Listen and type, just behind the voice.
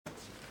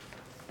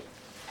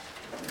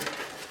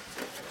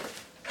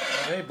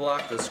may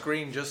block the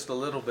screen just a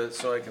little bit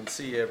so I can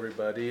see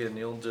everybody, and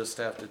you'll just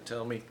have to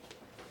tell me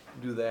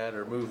do that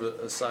or move it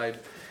aside.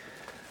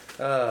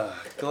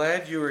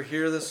 Glad you were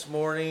here this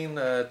morning.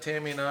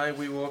 Tammy and I,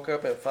 we woke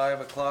up at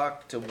 5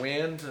 o'clock to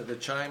wind. The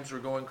chimes were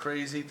going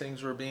crazy.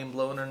 Things were being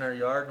blown in our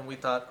yard, and we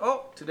thought,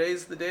 oh,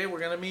 today's the day we're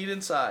going to meet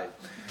inside.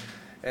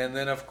 And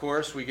then, of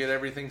course, we get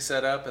everything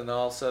set up, and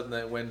all of a sudden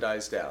that wind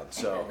dies down.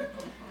 So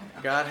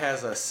God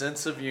has a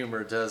sense of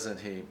humor, doesn't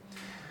he?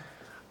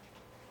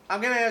 I'm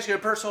going to ask you a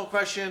personal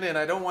question, and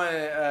I don't want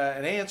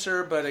an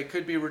answer, but it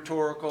could be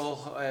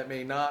rhetorical. It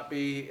may not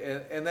be.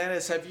 And that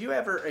is, have you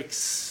ever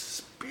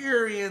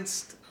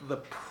experienced the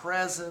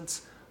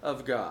presence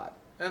of God?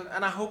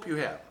 And I hope you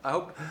have. I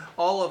hope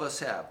all of us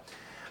have.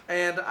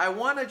 And I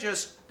want to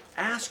just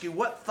ask you,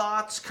 what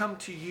thoughts come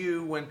to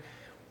you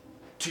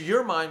to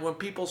your mind when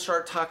people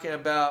start talking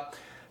about,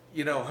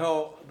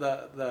 how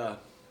the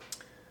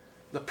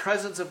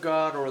presence of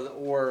God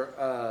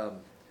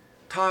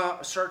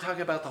start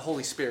talking about the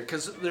Holy Spirit,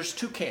 because there's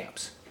two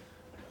camps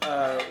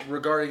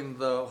regarding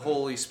the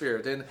Holy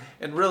Spirit,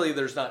 and really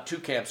there's not two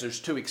camps,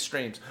 there's two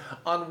extremes.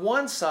 On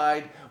one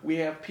side, we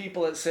have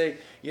people that say,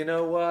 you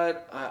know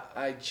what,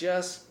 I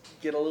just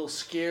get a little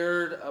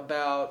scared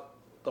about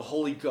the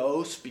Holy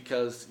Ghost,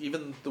 because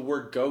even the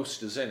word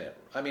ghost is in it.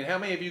 I mean, how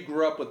many of you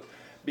grew up with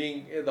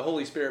the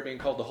Holy Spirit being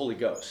called the Holy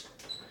Ghost?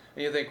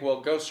 And you think,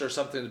 well, ghosts are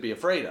something to be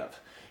afraid of.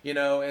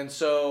 And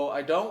so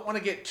I don't want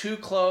to get too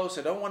close.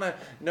 I don't want to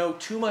know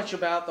too much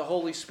about the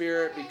Holy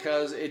Spirit,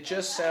 because it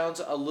just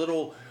sounds a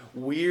little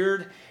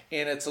weird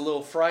and it's a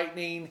little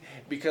frightening,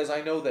 because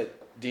I know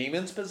that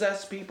demons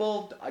possess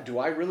people. Do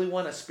I really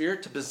want a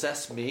spirit to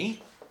possess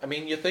me? I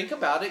mean, you think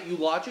about it, you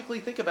logically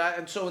think about it.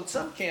 And so in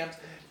some camps,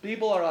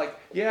 people are like,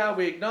 yeah,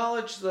 we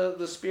acknowledge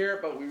the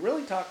Spirit, but we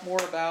really talk more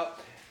about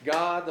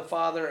God the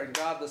Father and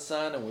God the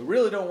Son, and we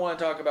really don't want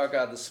to talk about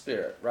God the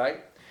Spirit, right?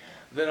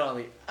 Then on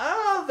the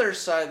other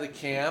side of the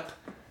camp,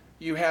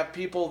 you have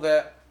people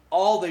that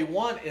all they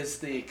want is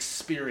the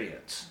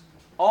experience.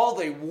 All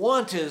they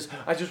want is,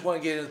 I just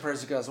want to get in the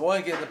presence of God. I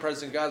want to get in the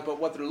presence of God. But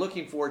what they're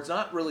looking for, it's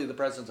not really the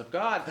presence of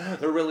God.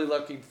 They're really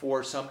looking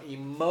for some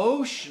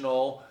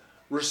emotional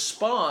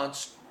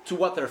response to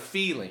what they're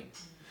feeling.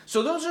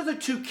 So those are the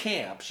two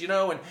camps,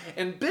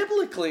 and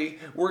biblically,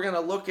 we're going to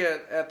look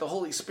at the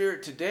Holy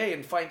Spirit today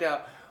and find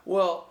out,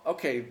 well,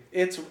 okay,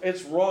 it's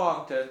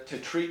wrong to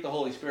treat the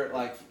Holy Spirit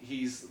like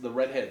he's the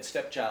redhead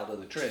stepchild of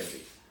the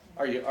Trinity.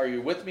 Are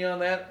you with me on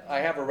that? I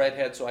have a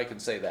redhead, so I can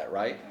say that,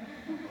 right?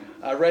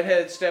 A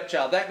redheaded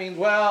stepchild. That means,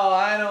 well,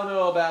 I don't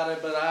know about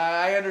it, but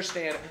I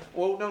understand.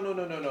 Well,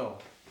 no.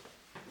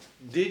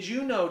 Did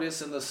you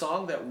notice in the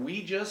song that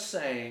we just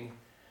sang,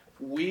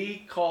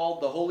 we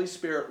called the Holy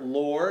Spirit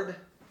Lord?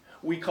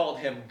 We called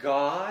him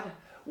God.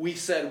 We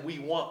said we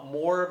want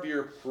more of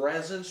your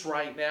presence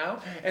right now.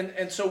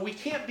 And so we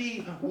can't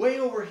be way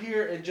over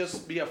here and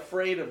just be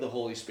afraid of the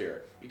Holy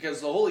Spirit,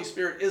 because the Holy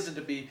Spirit isn't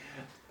to be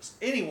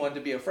anyone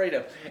to be afraid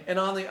of. And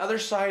on the other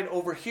side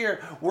over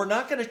here, we're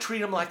not going to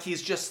treat him like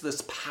he's just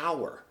this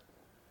power,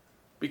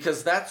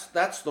 because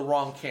that's the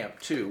wrong camp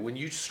too. When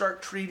you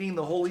start treating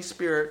the Holy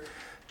Spirit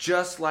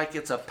just like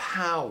it's a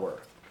power.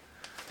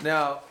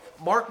 Now,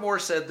 Mark Moore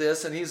said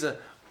this, and he's a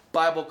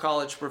Bible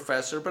college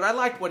professor, but I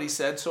like what he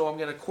said, so I'm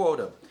going to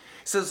quote him.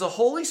 He says, the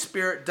Holy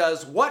Spirit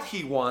does what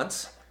he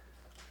wants,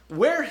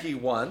 where he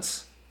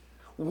wants,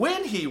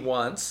 when he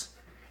wants,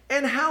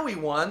 and how he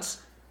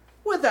wants,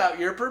 without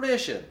your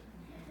permission.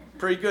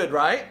 Pretty good,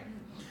 right?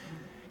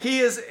 He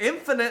is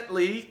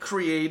infinitely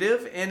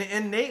creative and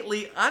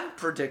innately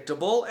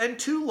unpredictable and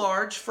too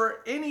large for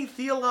any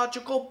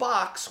theological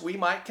box we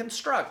might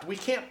construct. We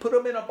can't put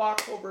him in a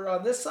box over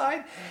on this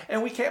side,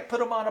 and we can't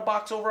put him on a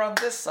box over on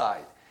this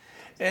side.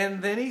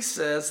 And then he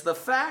says, the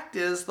fact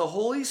is the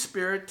Holy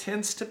Spirit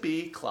tends to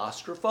be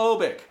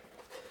claustrophobic.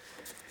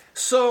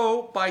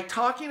 So by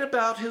talking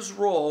about his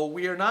role,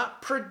 we are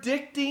not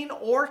predicting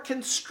or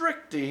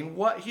constricting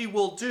what he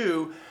will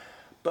do,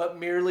 but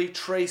merely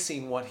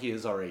tracing what he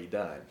has already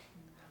done.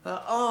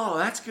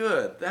 That's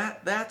good.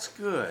 That's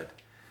good.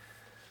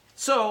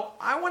 So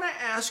I want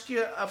to ask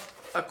you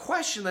a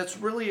question that's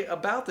really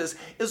about this.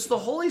 Is the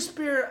Holy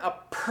Spirit a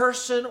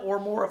person or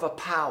more of a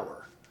power?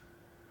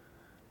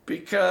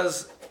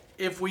 Because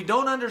if we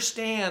don't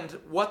understand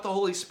what the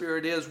Holy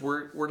Spirit is,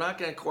 we're not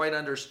going to quite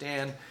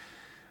understand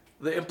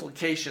the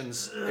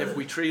implications if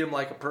we treat him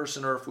like a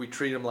person or if we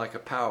treat him like a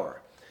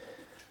power.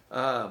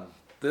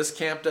 This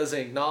camp doesn't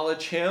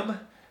acknowledge him.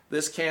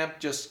 This camp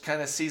just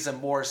kind of sees him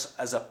more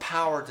as a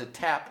power to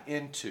tap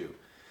into.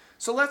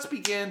 So let's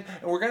begin,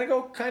 and we're going to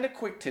go kind of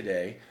quick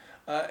today.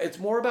 It's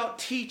more about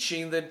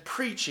teaching than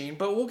preaching,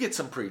 but we'll get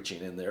some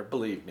preaching in there,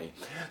 believe me.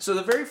 So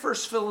the very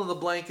first fill in the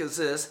blank is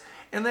this,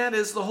 and that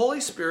is the Holy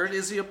Spirit.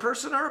 Is he a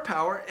person or a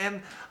power?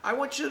 And I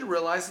want you to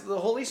realize that the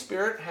Holy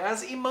Spirit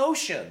has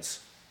emotions.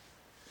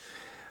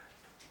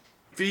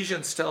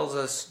 Ephesians tells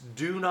us,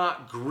 do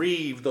not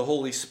grieve the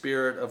Holy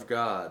Spirit of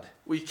God.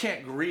 Well, you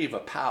can't grieve a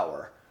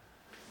power.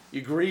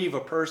 You grieve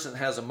a person that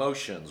has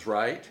emotions,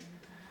 right?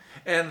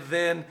 And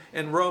then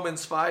in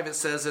Romans 5 it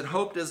says, and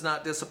hope does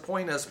not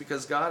disappoint us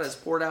because God has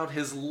poured out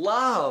his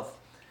love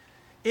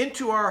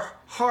into our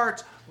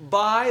hearts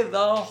by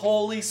the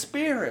Holy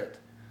Spirit.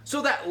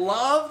 So that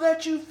love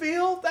that you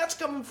feel, that's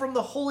coming from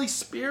the Holy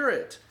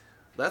Spirit.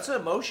 That's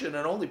an emotion,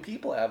 and only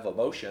people have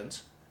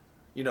emotions.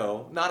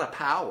 Not a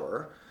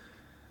power.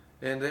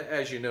 And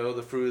as you know,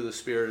 the fruit of the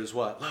Spirit is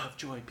what? Love,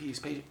 joy, peace,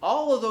 patience.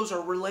 All of those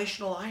are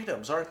relational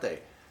items, aren't they?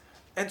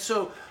 And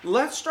so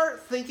let's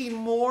start thinking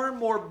more and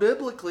more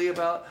biblically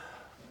about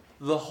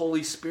the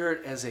Holy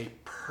Spirit as a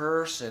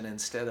person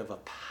instead of a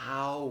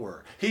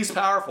power. He's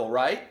powerful,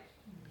 right?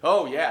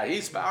 Oh yeah,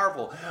 he's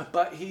powerful.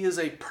 But he is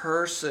a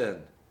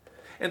person.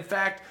 In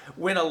fact,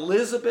 when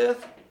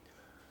Elizabeth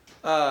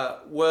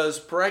was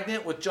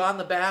pregnant with John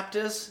the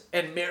Baptist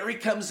and Mary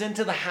comes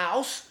into the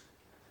house,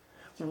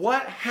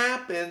 what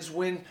happens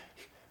when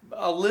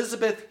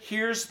Elizabeth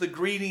hears the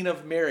greeting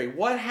of Mary?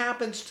 What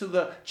happens to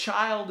the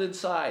child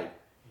inside?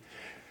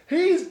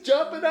 He's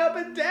jumping up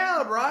and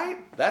down, right?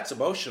 That's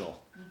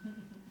emotional.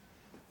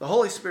 The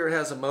Holy Spirit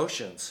has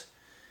emotions.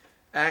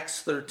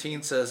 Acts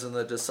 13 says, and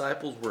the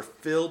disciples were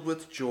filled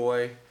with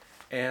joy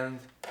and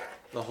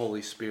the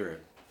Holy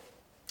Spirit.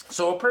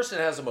 So a person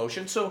has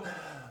emotions. So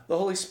the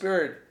Holy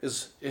Spirit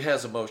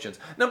has emotions.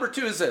 Number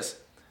 2 is this.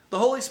 The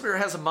Holy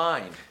Spirit has a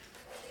mind.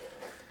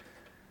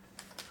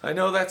 I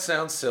know that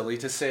sounds silly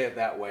to say it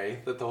that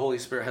way, that the Holy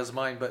Spirit has a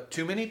mind, but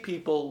too many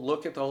people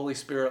look at the Holy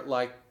Spirit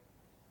like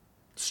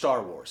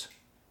Star Wars.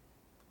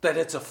 That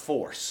it's a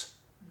force.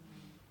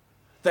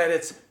 That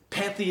it's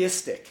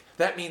pantheistic.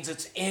 That means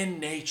it's in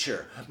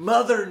nature.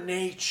 Mother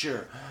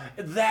Nature.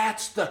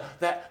 That's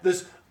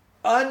this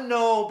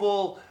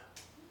unknowable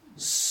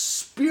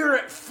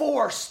spirit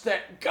force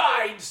that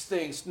guides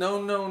things.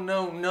 No, no,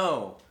 no,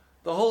 no.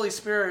 The Holy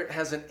Spirit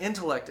has an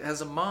intellect, it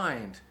has a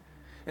mind.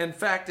 In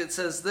fact, it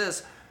says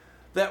this,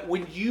 that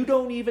when you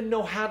don't even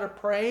know how to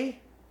pray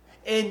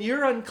and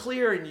you're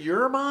unclear in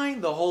your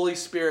mind, the Holy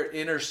Spirit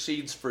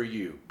intercedes for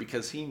you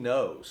because he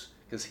knows,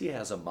 because he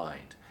has a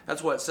mind.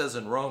 That's what it says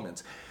in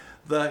Romans.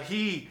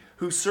 He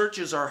who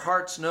searches our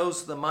hearts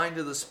knows the mind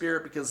of the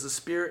Spirit because the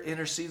Spirit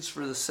intercedes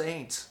for the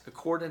saints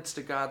according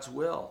to God's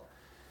will.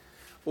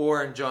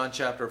 Or in John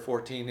chapter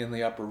 14 in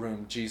the upper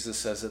room, Jesus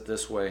says it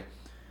this way,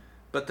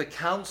 but the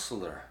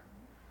Counselor,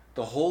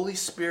 the Holy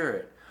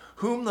Spirit,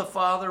 whom the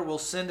Father will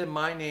send in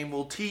my name,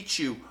 will teach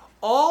you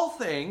all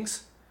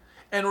things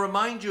and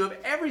remind you of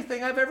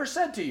everything I've ever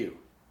said to you.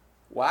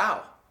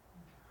 Wow.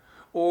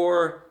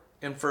 Or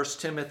in 1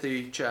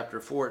 Timothy chapter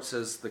 4, it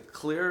says,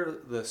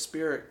 the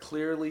Spirit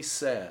clearly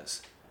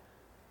says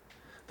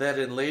that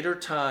in later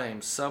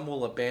times some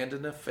will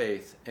abandon the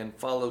faith and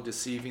follow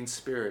deceiving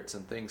spirits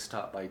and things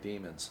taught by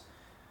demons.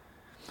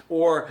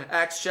 Or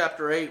Acts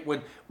chapter 8,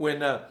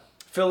 when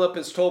Philip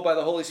is told by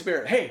the Holy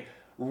Spirit, hey,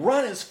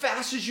 run as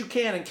fast as you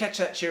can and catch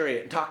that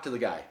chariot and talk to the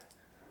guy.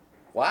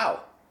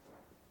 Wow.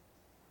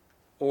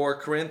 Or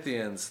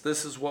Corinthians,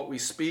 this is what we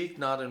speak,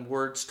 not in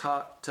words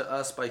taught to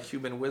us by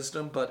human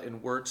wisdom, but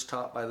in words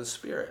taught by the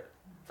Spirit.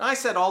 I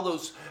said all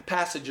those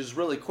passages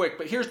really quick,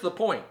 but here's the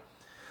point.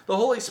 The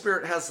Holy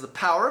Spirit has the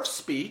power of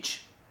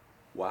speech.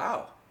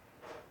 Wow.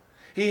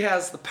 He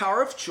has the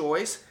power of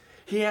choice.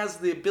 He has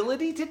the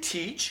ability to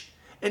teach,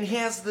 and he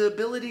has the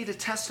ability to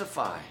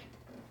testify.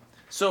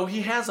 So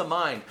he has a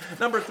mind.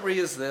 Number 3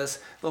 is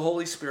this. The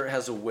Holy Spirit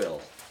has a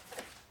will.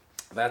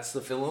 That's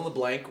the fill in the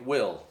blank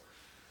will.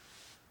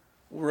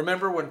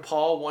 Remember when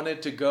Paul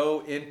wanted to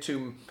go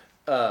into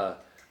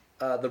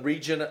the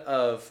region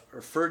of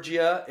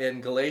Phrygia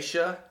and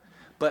Galatia,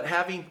 but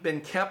having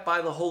been kept by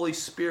the Holy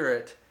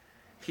Spirit,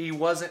 he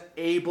wasn't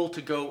able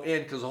to go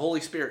in because the Holy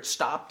Spirit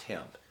stopped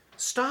him.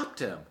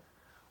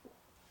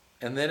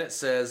 And then it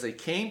says they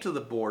came to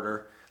the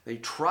border. They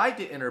tried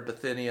to enter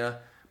Bithynia,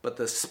 but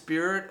the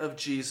Spirit of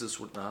Jesus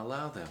would not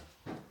allow them.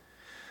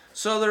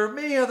 So there are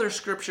many other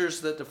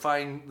scriptures that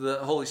define the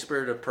Holy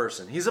Spirit of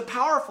person. He's a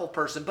powerful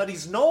person, but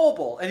he's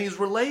knowable and he's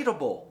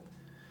relatable.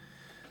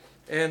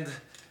 And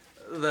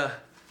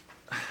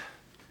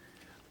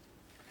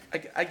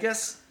I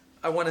guess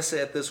I want to say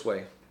it this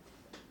way.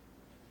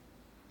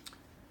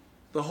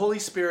 The Holy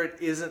Spirit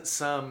isn't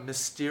some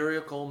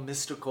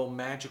mystical,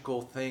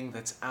 magical thing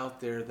that's out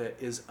there that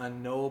is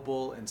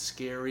unknowable and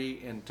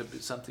scary and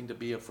something to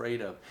be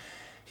afraid of.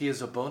 He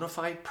is a bona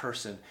fide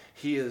person.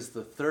 He is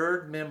the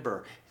third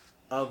member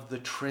of the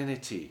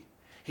Trinity.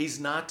 He's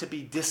not to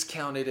be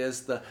discounted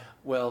as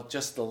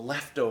just the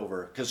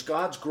leftover, because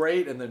God's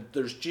great and then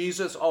there's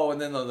Jesus, and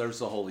then there's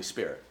the Holy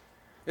Spirit.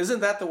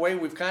 Isn't that the way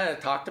we've kind of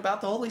talked about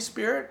the Holy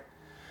Spirit?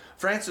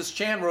 Francis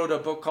Chan wrote a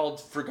book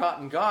called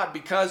Forgotten God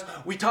because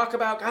we talk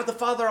about God the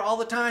Father all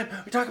the time.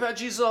 We talk about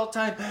Jesus all the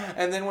time.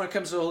 And then when it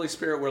comes to the Holy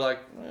Spirit, we're like,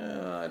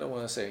 I don't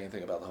want to say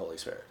anything about the Holy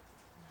Spirit.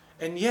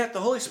 And yet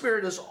the Holy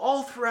Spirit is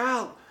all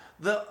throughout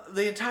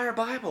the entire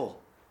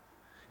Bible.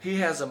 He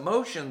has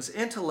emotions,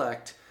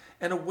 intellect,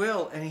 and a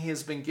will, and he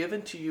has been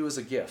given to you as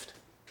a gift.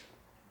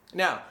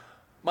 Now,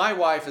 my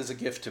wife is a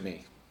gift to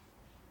me,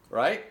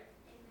 right?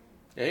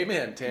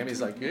 Amen.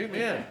 Tammy's like,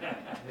 amen.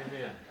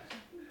 Amen.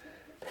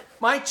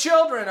 My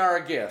children are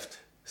a gift.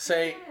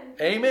 Say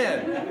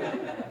amen.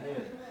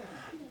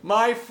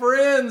 My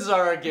friends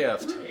are a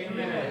gift.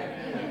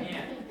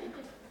 Amen.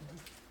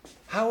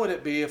 How would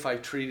it be if I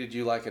treated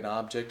you like an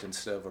object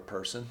instead of a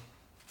person?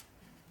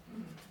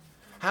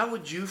 How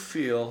would you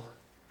feel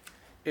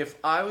if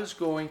I was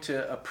going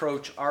to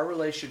approach our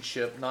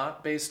relationship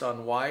not based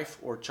on wife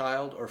or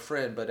child or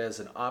friend, but as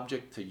an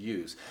object to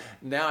use?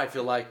 Now I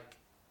feel like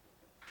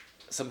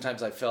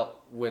sometimes I felt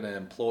when an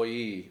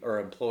employee or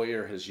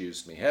employer has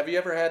used me. Have you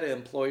ever had an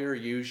employer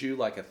use you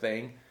like a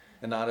thing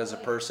and not as a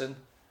person?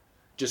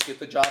 Just get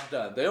the job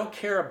done. They don't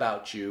care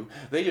about you.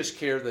 They just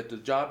care that the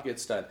job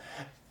gets done.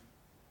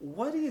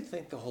 What do you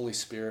think the Holy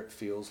Spirit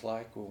feels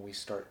like when we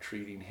start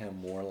treating him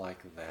more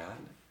like that?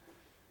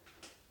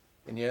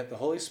 And yet the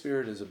Holy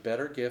Spirit is a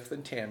better gift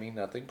than Tammy,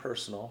 nothing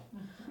personal.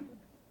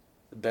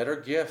 A better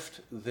gift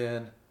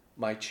than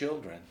my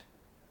children.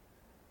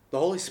 The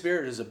Holy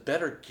Spirit is a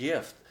better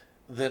gift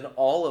than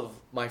all of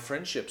my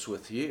friendships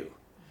with you.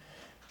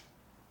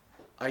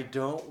 I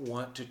don't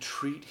want to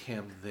treat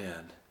him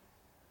then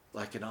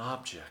like an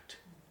object.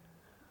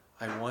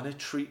 I want to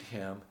treat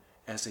him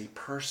as a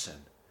person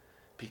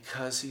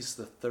because he's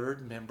the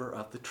third member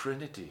of the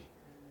Trinity.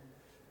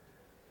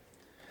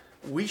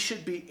 We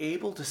should be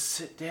able to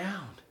sit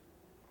down,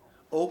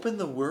 open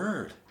the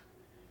Word,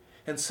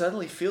 and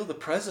suddenly feel the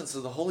presence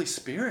of the Holy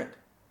Spirit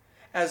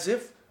as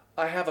if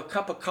I have a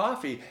cup of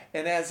coffee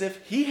and as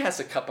if he has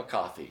a cup of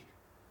coffee.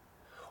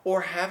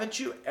 Or haven't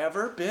you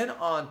ever been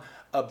on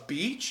a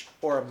beach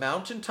or a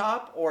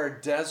mountaintop or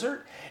a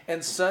desert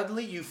and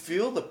suddenly you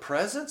feel the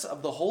presence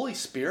of the Holy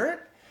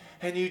Spirit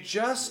and you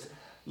just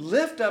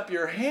lift up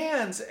your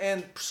hands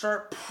and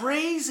start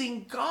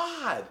praising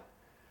God?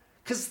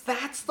 Because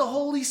that's the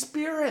Holy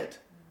Spirit.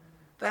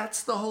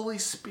 That's the Holy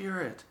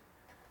Spirit.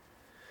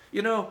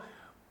 You know,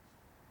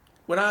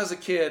 when I was a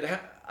kid,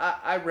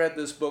 I read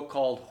this book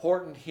called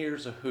Horton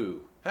Hears a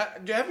Who.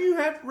 Have you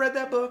read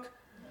that book?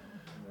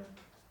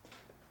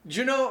 Do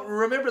you know,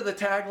 remember the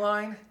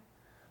tagline?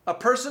 A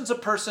person's a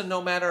person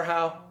no matter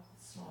how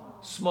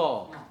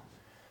small.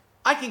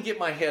 I can get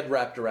my head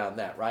wrapped around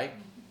that, right?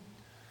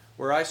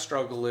 Where I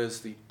struggle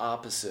is the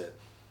opposite.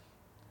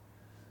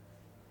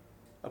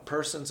 A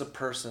person's a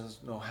person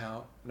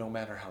no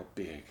matter how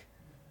big.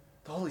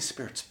 The Holy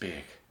Spirit's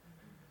big.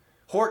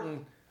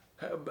 Horton,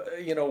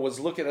 was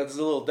looking at his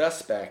little dust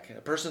speck. A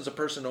person's a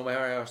person no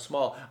matter how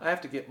small. I have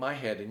to get my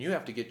head, and you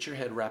have to get your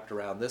head wrapped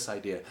around this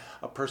idea.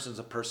 A person's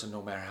a person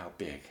no matter how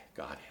big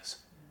God is.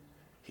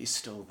 He's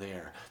still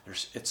there.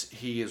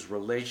 He is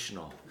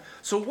relational.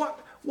 So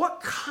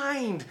what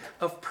kind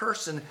of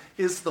person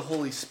is the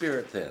Holy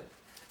Spirit then?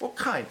 What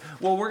kind?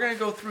 Well, we're going to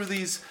go through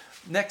these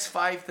next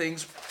 5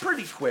 things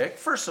pretty quick.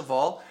 First of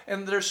all,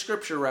 and there's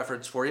scripture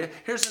reference for you.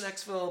 Here's the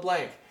next fill in the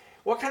blank.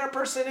 What kind of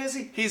person is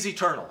he? He's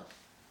eternal.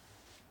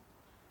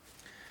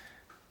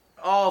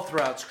 All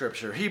throughout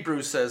Scripture,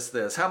 Hebrews says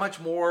this: how much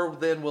more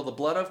then will the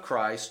blood of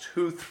Christ,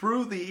 who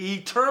through the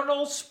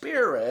eternal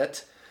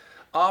Spirit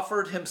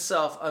offered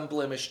himself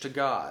unblemished to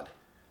God,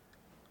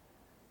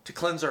 to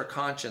cleanse our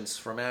conscience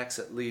from acts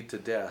that lead to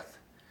death?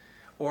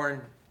 Or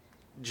in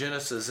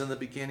Genesis, in the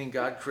beginning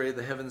God created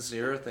the heavens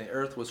and the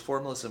earth was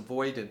formless and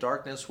void, and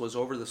darkness was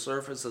over the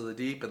surface of the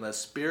deep, and the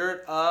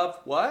Spirit of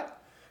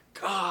what?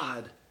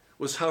 God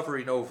was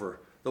hovering over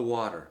the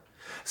water.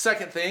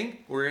 Second thing,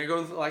 we're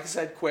going to go, like I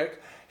said,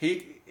 quick.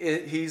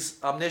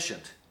 He's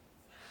omniscient.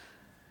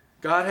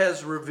 God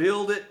has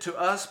revealed it to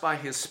us by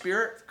his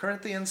Spirit,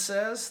 Corinthians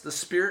says. The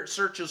Spirit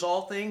searches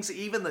all things,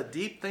 even the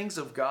deep things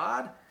of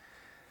God.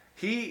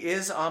 He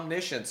is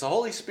omniscient. The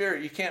Holy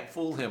Spirit, you can't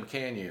fool him,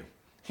 can you?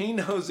 He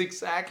knows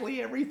exactly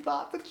every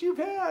thought that you've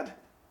had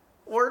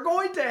or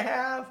going to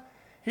have.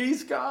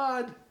 He's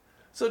God.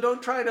 So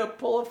don't try to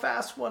pull a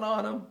fast one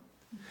on him.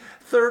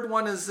 Third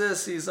one is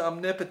this: he's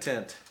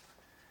omnipotent.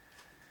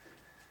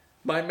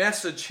 My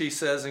message, he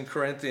says in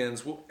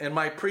Corinthians, and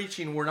my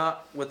preaching were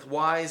not with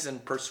wise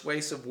and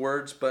persuasive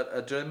words, but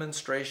a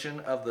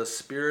demonstration of the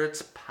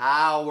Spirit's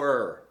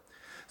power,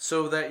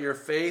 so that your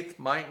faith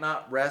might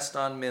not rest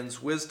on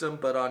men's wisdom,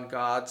 but on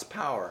God's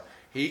power.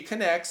 He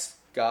connects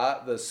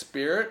God, the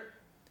Spirit,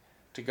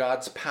 to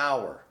God's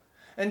power.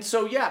 And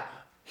so, yeah,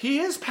 he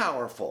is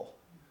powerful,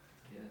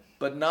 yes,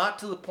 but not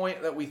to the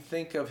point that we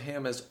think of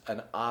him as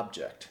an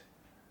object,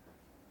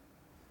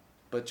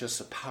 but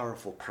just a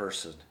powerful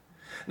person.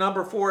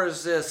 Number 4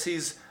 is this: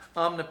 he's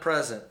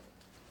omnipresent.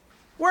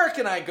 Where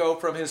can I go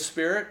from his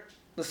Spirit?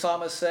 The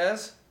psalmist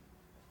says.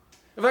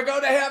 If I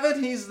go to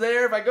heaven, he's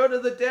there. If I go to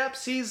the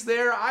depths, he's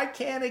there. I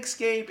can't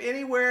escape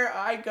anywhere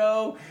I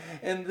go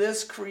in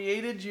this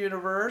created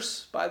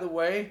universe. By the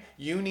way,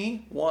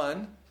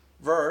 one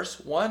verse,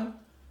 one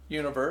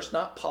universe,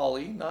 not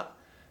poly, not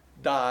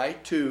die,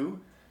 two,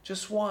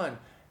 just one.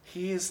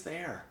 He is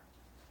there.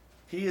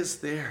 He is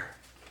there.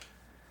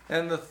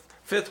 And the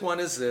 5th one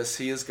is this: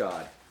 he is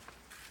God.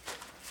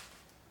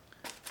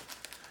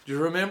 Do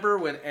you remember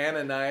when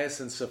Ananias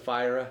and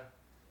Sapphira,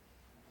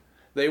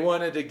 they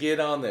wanted to get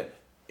on the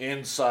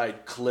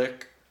inside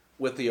clique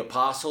with the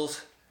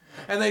apostles?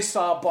 And they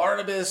saw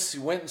Barnabas,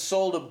 who went and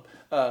sold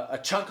a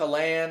chunk of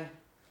land,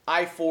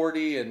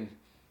 I-40 and,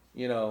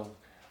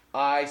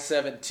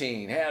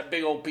 I-17. Had a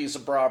big old piece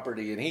of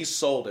property, and he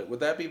sold it. Would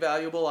that be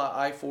valuable,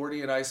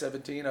 I-40 and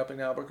I-17 up in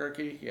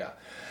Albuquerque? Yeah.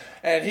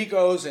 And he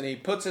goes and he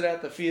puts it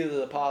at the feet of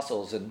the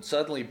apostles, and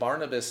suddenly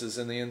Barnabas is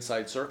in the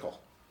inside circle.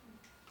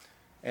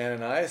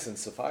 Ananias and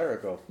Sapphira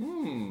go,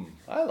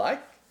 I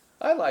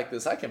like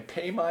this. I can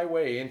pay my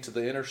way into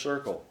the inner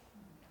circle.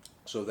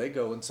 So they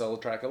go and sell a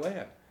tract of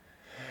land.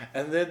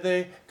 And then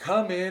they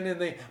come in and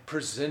they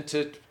present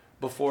it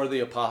before the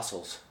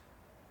apostles.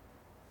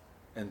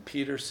 And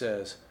Peter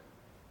says,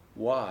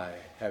 why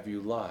have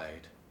you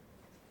lied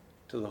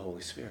to the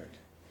Holy Spirit?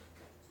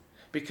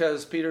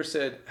 Because Peter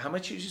said, how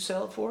much did you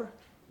sell it for?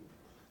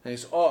 And he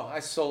says, I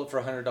sold it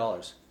for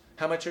 $100.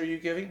 How much are you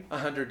giving?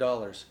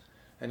 $100.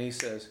 And he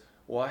says,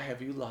 why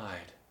have you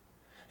lied?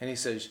 And he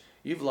says,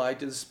 you've lied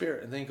to the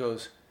Spirit. And then he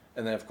goes,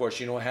 and then of course,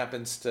 you know what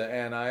happens to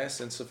Ananias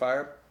and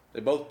Sapphira?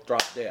 They both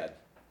drop dead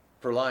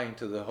for lying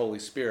to the Holy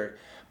Spirit.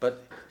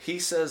 But he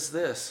says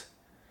this,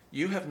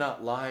 you have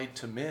not lied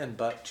to men,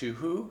 but to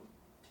who?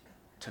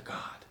 To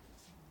God.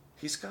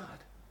 He's God.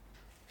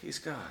 He's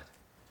God.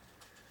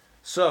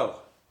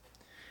 So,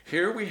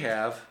 here we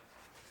have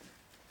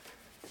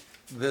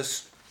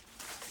this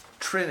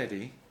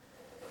Trinity.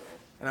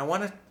 And I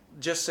want to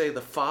just say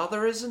the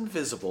Father is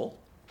invisible.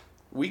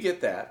 We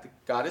get that.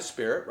 God is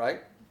spirit,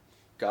 right?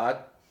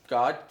 God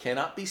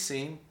cannot be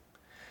seen.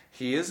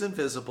 He is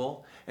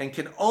invisible and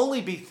can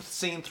only be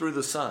seen through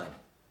the Son.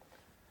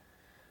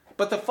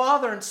 But the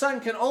Father and Son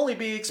can only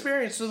be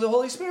experienced through the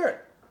Holy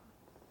Spirit.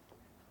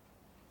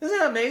 Isn't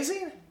that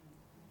amazing?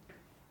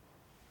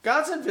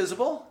 God's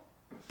invisible,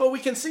 but we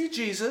can see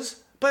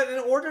Jesus. But in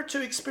order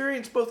to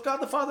experience both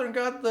God the Father and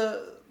God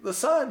the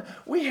Son,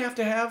 we have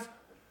to have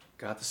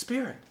God the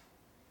Spirit.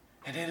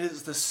 And it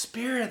is the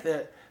Spirit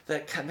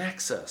that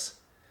connects us.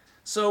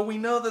 So we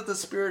know that the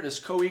Spirit is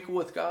co-equal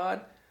with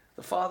God,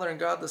 the Father and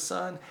God the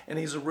Son, and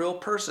He's a real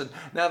person.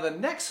 Now the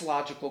next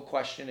logical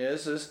question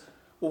is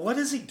well, what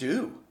does He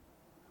do?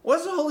 What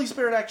does the Holy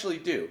Spirit actually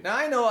do? Now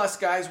I know us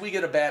guys, we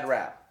get a bad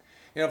rap.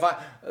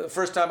 The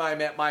first time I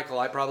met Michael,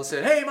 I probably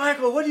said, hey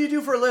Michael, what do you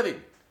do for a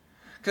living?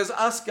 Because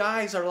us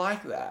guys are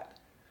like that.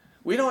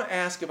 We don't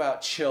ask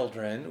about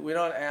children. We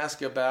don't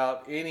ask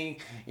about any,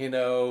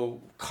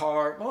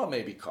 car. Well,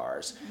 maybe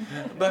cars.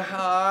 But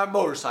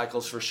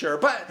motorcycles for sure.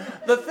 But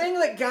the thing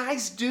that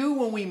guys do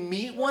when we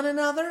meet one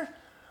another,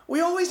 we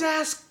always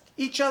ask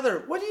each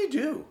other, what do you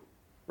do?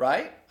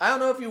 Right? I don't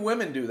know if you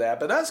women do that,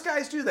 but us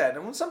guys do that.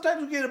 And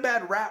sometimes we get a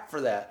bad rap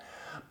for that.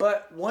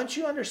 But once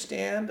you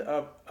understand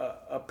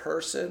a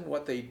person,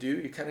 what they do,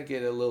 you kind of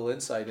get a little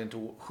insight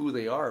into who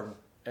they are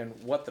and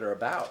what they're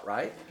about,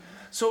 right?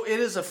 So it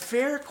is a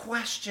fair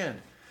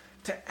question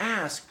to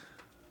ask,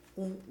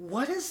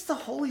 what does the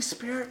Holy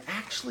Spirit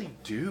actually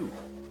do?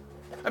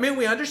 I mean,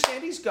 we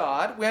understand He's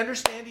God. We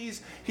understand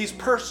He's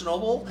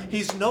personable.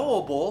 He's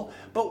knowable.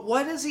 But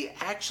what does He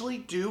actually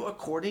do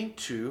according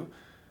to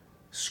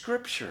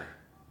Scripture?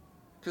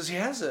 Because He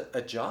has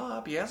a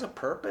job. He has a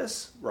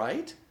purpose,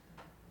 right?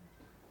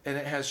 And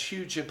it has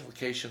huge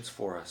implications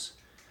for us.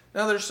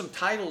 Now, there's some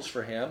titles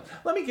for Him.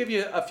 Let me give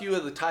you a few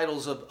of the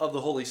titles of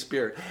the Holy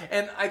Spirit.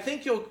 And I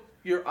think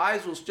your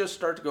eyes will just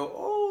start to go,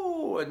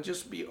 oh, and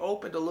just be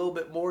opened a little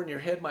bit more in your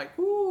head, like,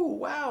 ooh,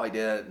 wow, I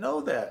didn't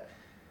know that.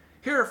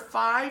 Here are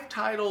 5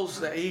 titles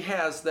that He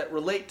has that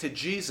relate to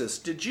Jesus.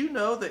 Did you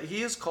know that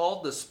He is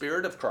called the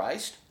Spirit of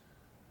Christ?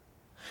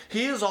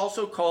 He is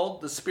also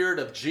called the Spirit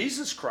of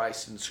Jesus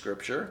Christ in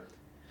Scripture.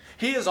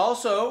 He is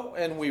also,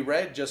 and we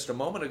read just a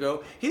moment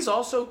ago, He's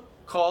also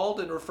called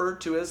and referred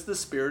to as the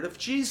Spirit of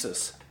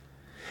Jesus.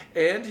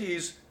 And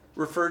He's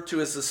referred to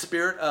as the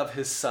Spirit of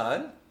His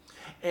Son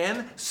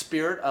and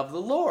Spirit of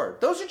the Lord.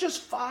 Those are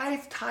just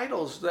 5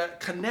 titles that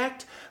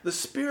connect the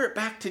Spirit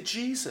back to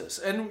Jesus.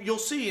 And you'll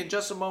see in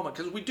just a moment,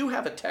 because we do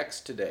have a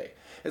text today.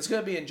 It's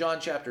going to be in John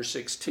chapter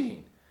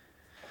 16.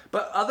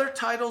 But other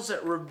titles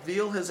that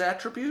reveal His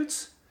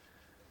attributes,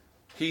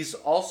 He's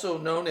also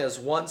known as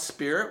one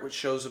Spirit, which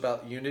shows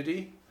about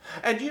unity.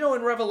 And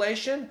in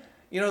Revelation,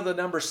 the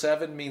number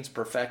 7 means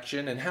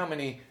perfection. And how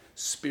many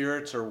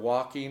spirits are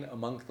walking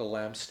among the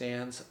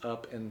lampstands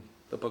up in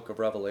the book of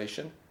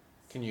Revelation?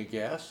 Can you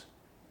guess?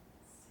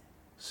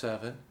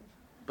 7.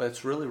 But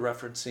it's really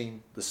referencing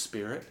the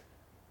Spirit,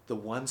 the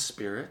one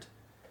Spirit.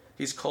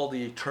 He's called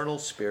the Eternal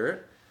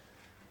Spirit,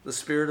 the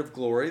Spirit of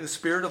glory, the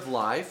Spirit of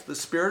life, the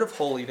Spirit of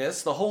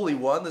holiness, the Holy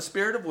One, the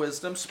Spirit of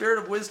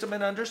wisdom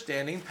and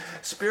understanding,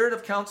 Spirit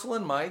of counsel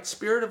and might,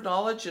 Spirit of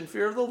knowledge and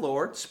fear of the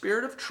Lord,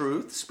 Spirit of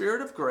truth,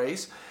 Spirit of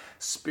grace,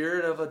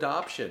 Spirit of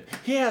adoption.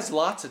 He has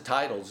lots of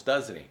titles,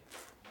 doesn't he?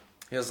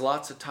 He has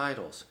lots of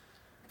titles.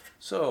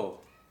 So,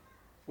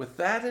 with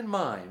that in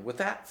mind, with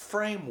that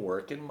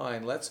framework in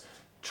mind, let's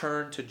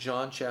turn to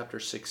John chapter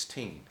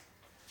 16.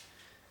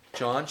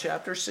 John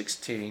chapter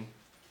 16.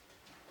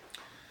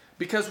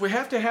 Because we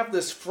have to have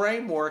this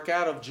framework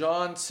out of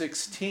John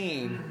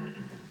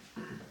 16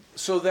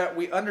 so that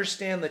we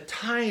understand the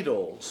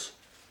titles,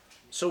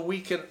 so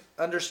we can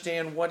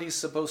understand what he's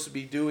supposed to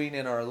be doing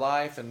in our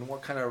life and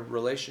what kind of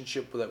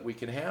relationship that we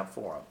can have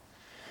for him.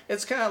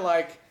 It's kind of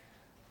like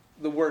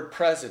the word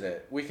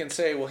president. We can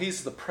say, well,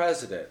 he's the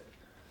president.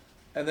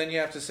 And then you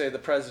have to say the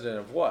president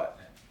of what?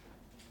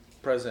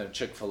 President of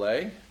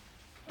Chick-fil-A?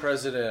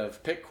 President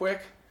of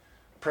Pickwick?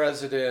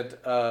 President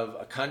of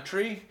a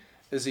country?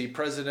 Is he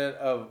president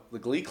of the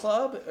Glee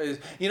Club?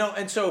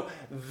 And so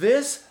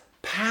this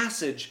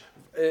passage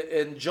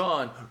in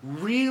John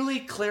really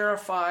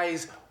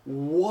clarifies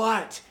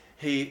what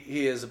he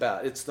is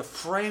about. It's the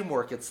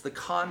framework, it's the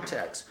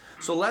context.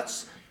 So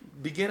let's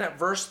begin at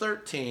verse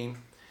 13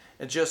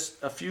 and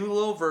just a few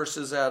little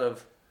verses out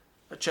of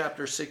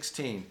chapter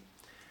 16. It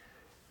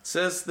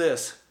says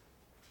this,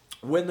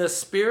 "When the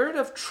Spirit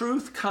of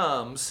truth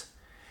comes,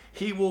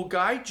 he will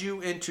guide you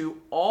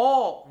into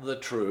all the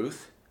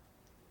truth.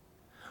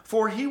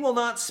 For he will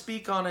not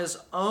speak on his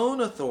own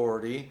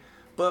authority,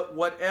 but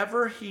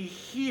whatever he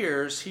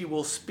hears he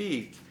will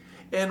speak,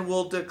 and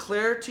will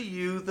declare to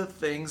you the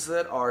things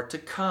that are to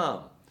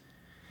come.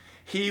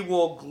 He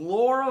will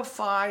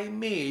glorify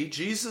me."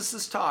 Jesus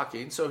is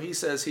talking, so he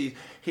says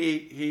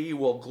he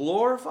will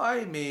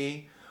glorify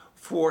me,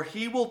 for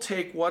he will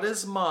take what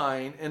is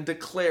mine and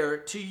declare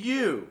it to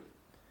you.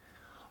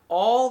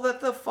 All that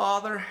the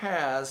Father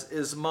has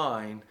is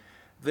mine.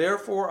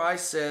 Therefore I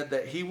said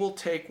that he will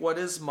take what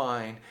is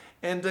mine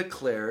and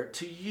declare it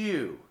to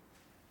you.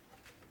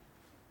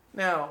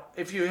 Now,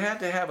 if you had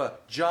to have a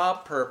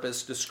job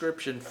purpose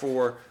description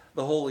for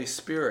the Holy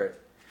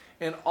Spirit,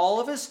 in all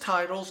of his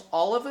titles,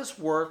 all of his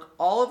work,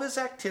 all of his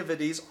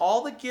activities,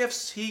 all the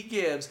gifts he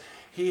gives,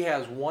 he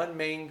has one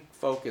main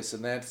focus,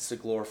 and that's to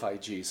glorify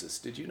Jesus.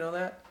 Did you know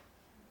that?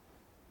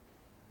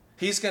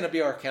 He's going to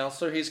be our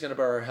counselor, he's going to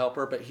be our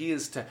helper, but he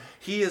is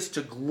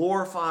to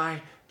glorify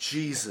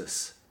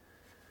Jesus.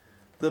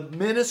 The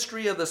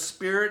ministry of the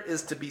Spirit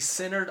is to be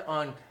centered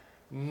on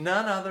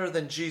none other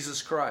than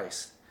Jesus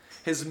Christ.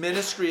 His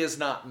ministry is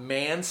not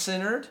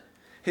man-centered.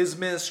 His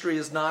ministry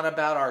is not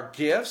about our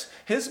gifts.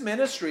 His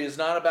ministry is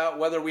not about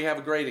whether we have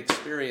a great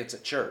experience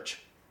at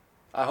church.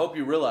 I hope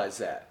you realize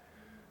that.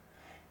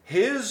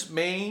 His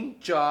main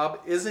job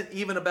isn't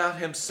even about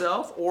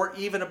himself or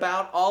even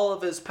about all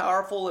of his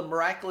powerful and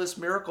miraculous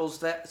miracles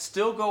that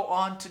still go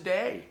on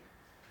today.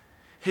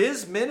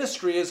 His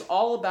ministry is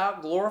all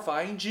about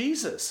glorifying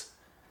Jesus.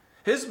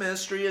 His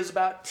ministry is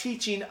about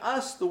teaching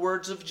us the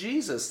words of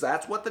Jesus.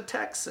 That's what the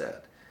text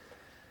said.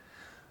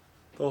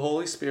 The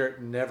Holy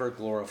Spirit never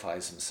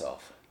glorifies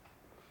himself.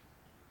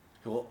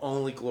 He will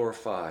only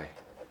glorify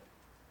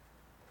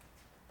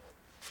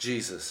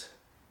Jesus.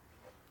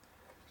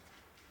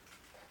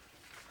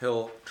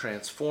 He'll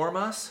transform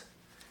us.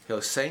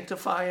 He'll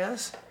sanctify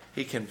us.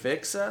 He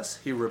convicts us.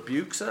 He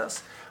rebukes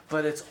us.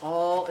 But it's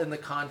all in the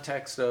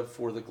context of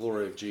for the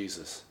glory of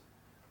Jesus.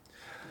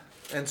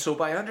 And so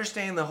by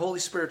understanding the Holy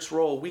Spirit's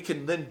role, we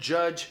can then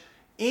judge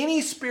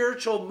any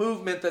spiritual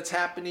movement that's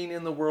happening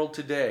in the world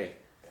today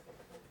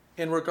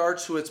in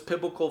regards to its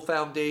biblical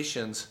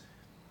foundations,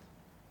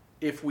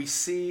 if we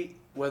see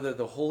whether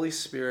the Holy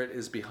Spirit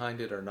is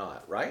behind it or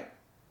not, right?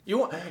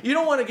 You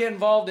don't want to get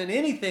involved in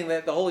anything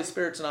that the Holy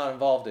Spirit's not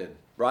involved in,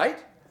 right?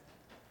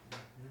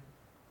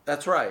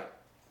 That's right.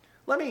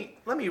 Let me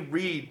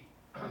read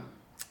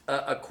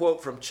a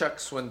quote from Chuck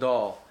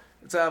Swindoll.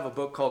 It's out of a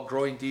book called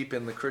Growing Deep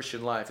in the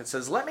Christian Life. It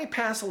says, "Let me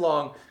pass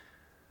along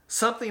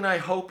something I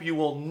hope you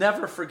will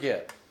never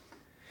forget.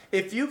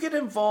 If you get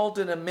involved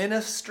in a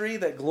ministry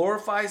that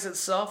glorifies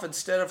itself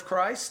instead of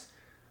Christ,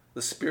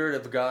 the Spirit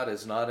of God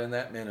is not in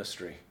that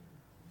ministry.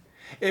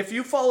 If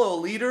you follow a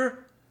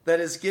leader that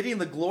is getting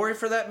the glory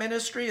for that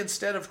ministry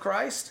instead of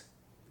Christ,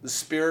 the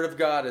Spirit of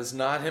God is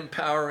not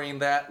empowering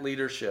that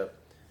leadership.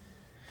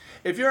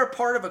 If you're a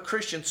part of a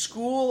Christian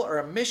school or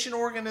a mission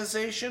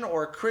organization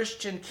or a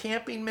Christian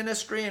camping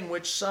ministry in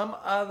which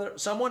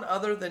someone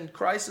other than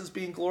Christ is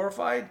being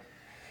glorified,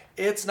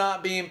 it's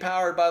not being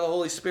powered by the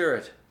Holy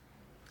Spirit."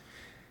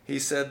 He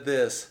said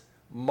this,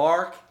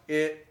 "Mark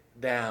it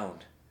down.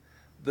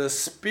 The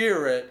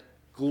Spirit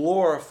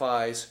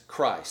glorifies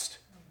Christ."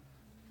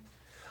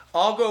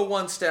 I'll go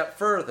one step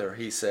further,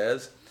 he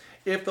says.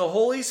 If the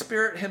Holy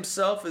Spirit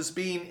himself is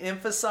being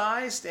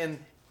emphasized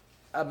and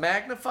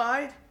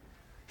magnified,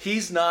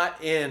 he's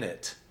not in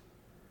it.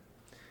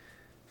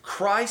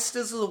 Christ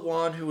is the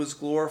one who is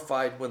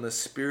glorified when the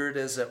Spirit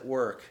is at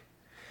work.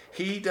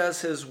 He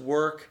does his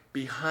work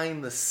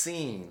behind the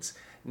scenes,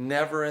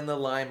 never in the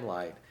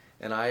limelight.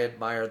 And I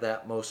admire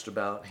that most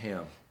about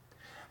him.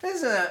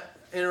 Isn't that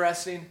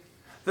interesting?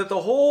 That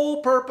the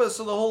whole purpose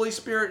of the Holy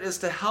Spirit is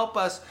to help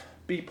us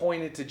be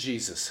pointed to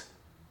Jesus.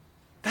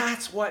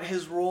 That's what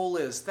his role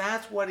is.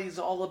 That's what he's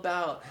all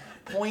about.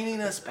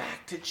 Pointing us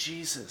back to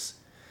Jesus.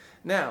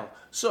 Now,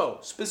 so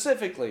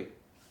specifically,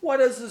 what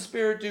does the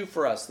Spirit do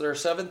for us? There are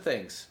 7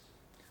 things.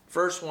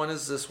 First one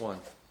is this one.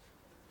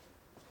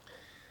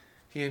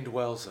 He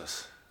indwells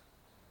us.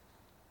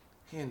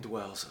 He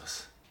indwells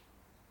us.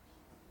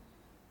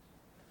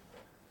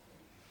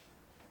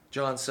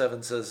 John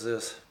 7 says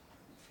this.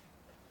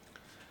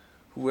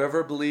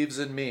 Whoever believes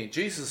in me,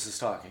 Jesus is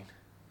talking.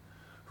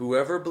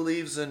 Whoever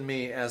believes in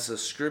me, as the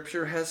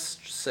scripture has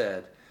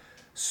said,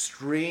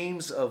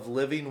 streams of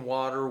living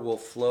water will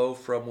flow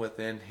from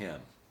within him.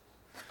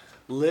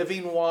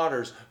 Living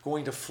waters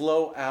going to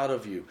flow out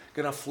of you,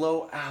 going to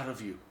flow out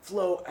of you,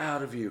 flow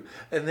out of you.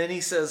 And then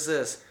he says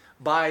this,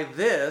 by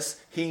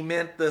this he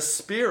meant the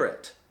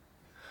Spirit,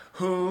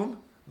 whom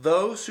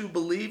those who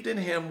believed in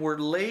him were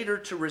later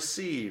to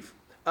receive.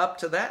 Up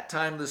to that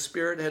time, the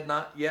Spirit had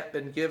not yet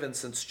been given,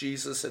 since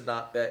Jesus had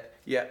not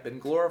yet been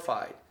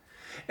glorified.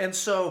 And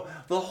so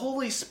the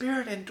Holy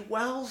Spirit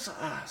indwells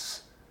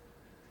us.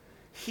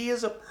 He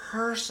is a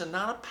person,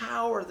 not a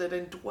power, that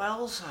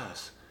indwells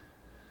us,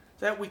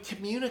 that we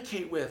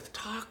communicate with,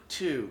 talk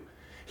to.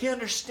 He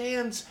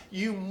understands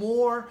you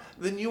more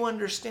than you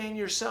understand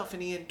yourself,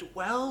 and he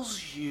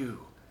indwells you.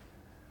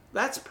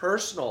 That's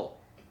personal.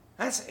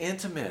 That's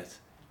intimate.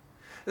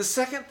 The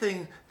second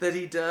thing that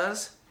he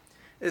does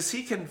is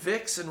he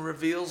convicts and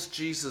reveals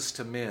Jesus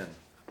to men.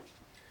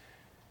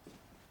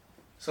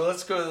 So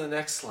let's go to the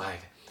next slide.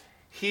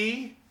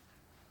 He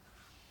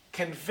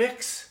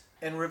convicts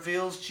and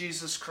reveals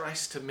Jesus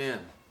Christ to men.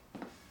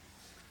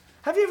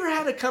 Have you ever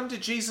had a come to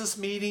Jesus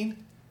meeting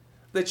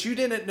that you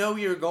didn't know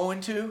you were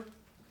going to?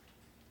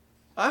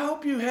 I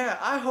hope you have.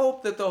 I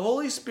hope that the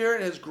Holy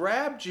Spirit has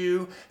grabbed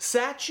you,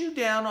 sat you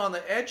down on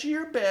the edge of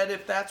your bed,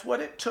 if that's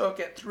what it took,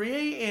 at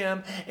 3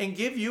 a.m. and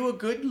give you a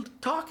good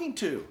talking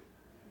to.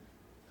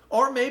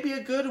 Or maybe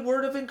a good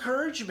word of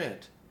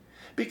encouragement.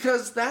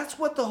 Because that's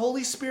what the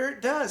Holy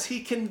Spirit does.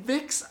 He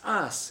convicts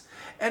us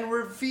and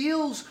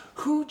reveals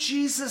who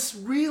Jesus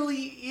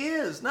really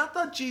is. Not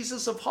the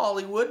Jesus of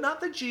Hollywood, not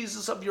the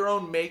Jesus of your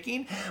own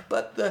making,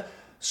 but the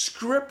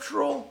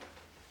scriptural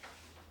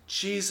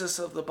Jesus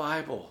of the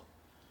Bible.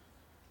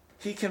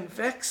 He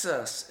convicts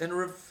us and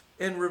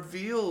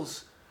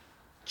reveals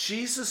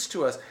Jesus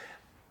to us.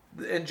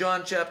 In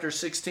John chapter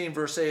 16,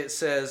 verse 8, it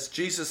says,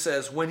 Jesus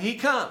says, when he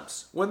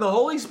comes, when the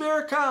Holy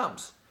Spirit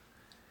comes,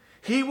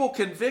 he will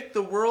convict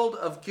the world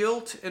of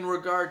guilt in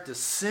regard to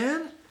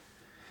sin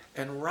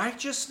and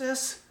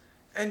righteousness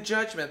and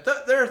judgment.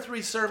 There are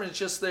 3 sermons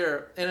just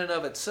there in and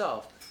of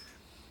itself.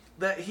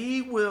 That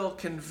he will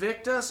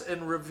convict us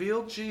and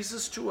reveal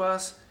Jesus to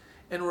us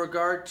in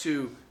regard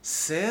to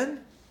sin,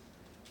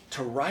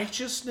 to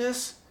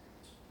righteousness,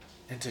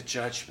 and to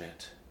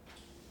judgment.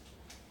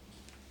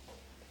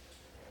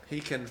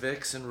 He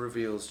convicts and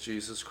reveals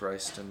Jesus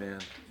Christ to men.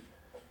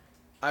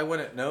 I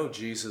wouldn't know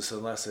Jesus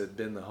unless it had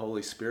been the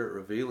Holy Spirit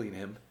revealing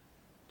him.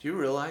 Do you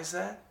realize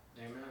that?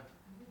 Amen.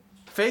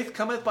 Faith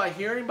cometh by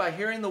hearing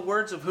the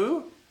words of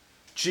who?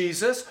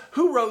 Jesus.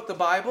 Who wrote the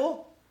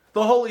Bible?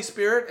 The Holy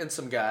Spirit and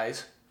some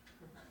guys.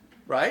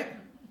 Right?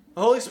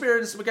 The Holy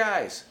Spirit and some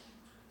guys.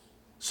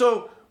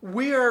 So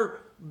we are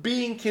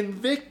being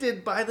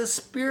convicted by the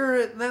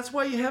Spirit, and that's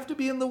why you have to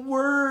be in the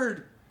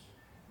Word.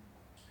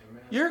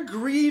 Amen. You're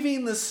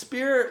grieving the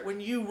Spirit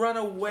when you run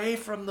away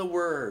from the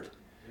Word.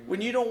 Amen.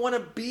 When you don't want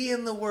to be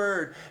in the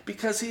Word,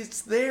 because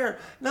He's there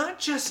not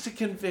just to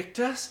convict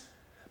us,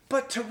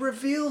 but to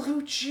reveal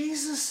who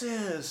Jesus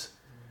is.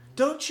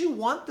 Don't you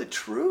want the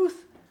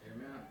truth?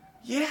 Amen.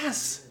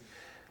 Yes.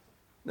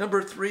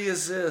 Number 3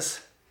 is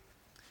this.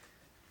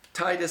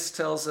 Titus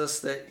tells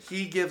us that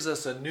he gives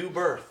us a new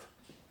birth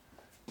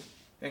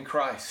in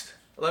Christ.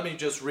 Let me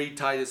just read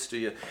Titus to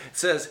you. It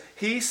says,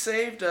 he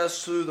saved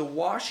us through the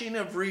washing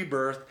of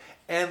rebirth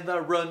and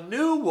the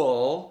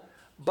renewal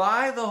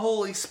by the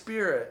Holy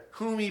Spirit,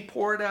 whom he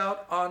poured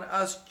out on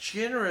us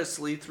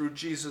generously through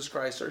Jesus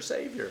Christ our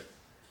Savior.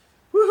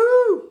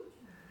 Woohoo!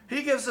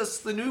 He gives us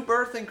the new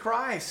birth in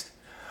Christ.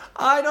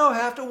 I don't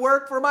have to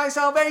work for my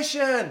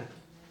salvation.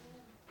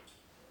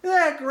 Isn't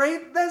that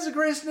great? That's the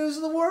greatest news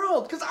in the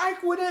world, because I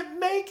wouldn't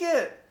make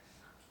it.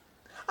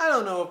 I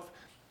don't know if...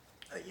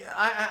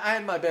 I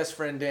had my best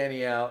friend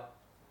Danny out.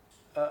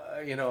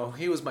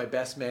 He was my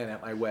best man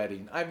at my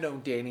wedding. I've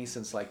known Danny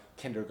since like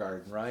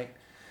kindergarten, right?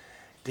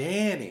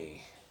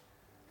 Danny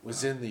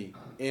was in the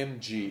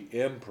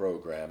MGM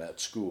program at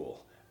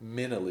school,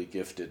 Mentally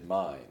Gifted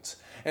Minds.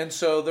 And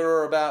so there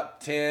were about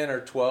 10 or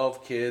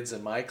 12 kids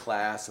in my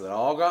class that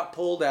all got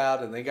pulled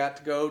out, and they got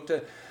to go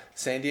to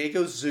San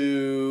Diego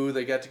Zoo,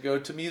 they got to go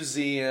to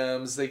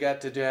museums, they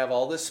got to have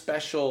all this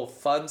special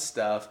fun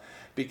stuff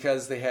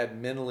because they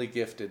had mentally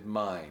gifted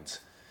minds.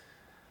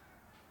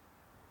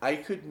 I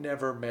could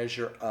never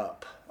measure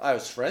up. I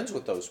was friends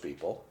with those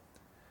people,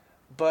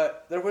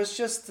 but there was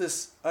just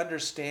this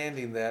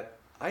understanding that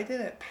I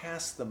didn't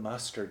pass the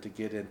muster to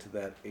get into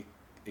that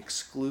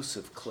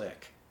exclusive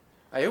clique.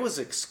 It was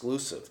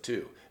exclusive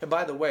too. And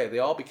by the way, they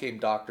all became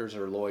doctors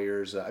or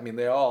lawyers.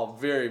 They're all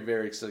very,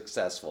 very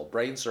successful.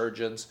 Brain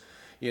surgeons,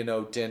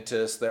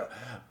 dentists.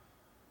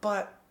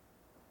 But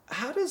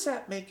how does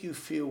that make you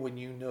feel when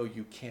you know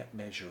you can't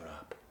measure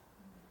up?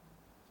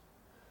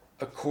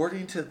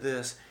 According to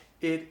this,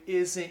 it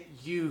isn't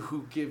you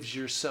who gives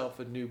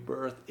yourself a new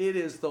birth. It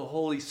is the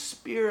Holy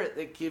Spirit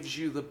that gives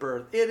you the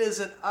birth. It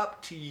isn't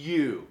up to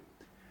you.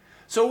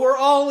 So we're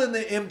all in the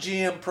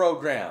MGM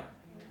program,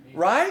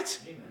 right?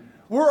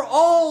 We're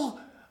all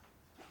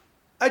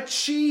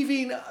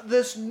achieving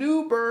this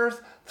new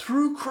birth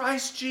through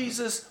Christ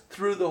Jesus,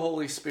 through the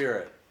Holy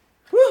Spirit.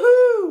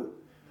 Woohoo!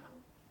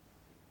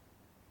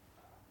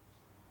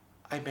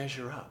 I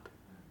measure up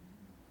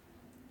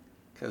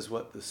because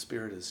what the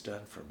Spirit has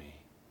done for me.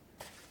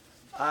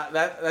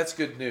 That's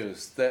good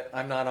news, that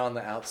I'm not on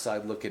the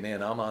outside looking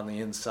in. I'm on the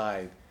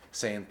inside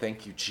saying,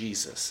 thank you,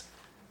 Jesus.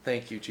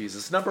 Thank you,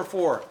 Jesus. Number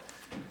 4.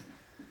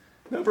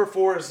 Number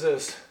 4 is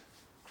this.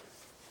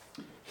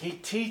 He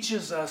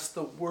teaches us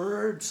the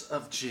words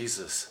of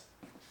Jesus.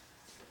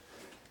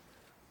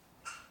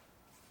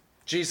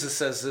 Jesus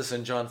says this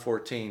in John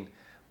 14,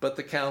 but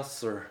the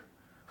Counselor,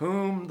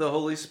 whom the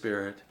Holy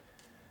Spirit,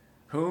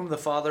 whom the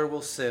Father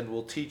will send,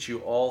 will teach you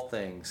all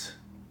things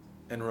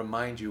and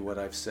remind you what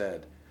I've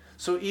said.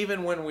 So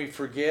even when we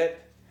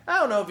forget, I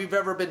don't know if you've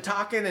ever been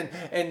talking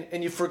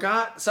and you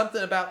forgot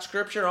something about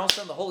Scripture, and all of a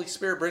sudden the Holy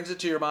Spirit brings it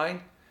to your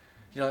mind.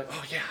 You're like,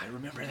 oh yeah, I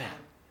remember that.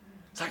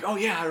 It's like, oh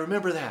yeah, I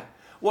remember that.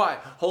 Why?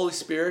 Holy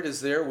Spirit is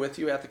there with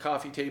you at the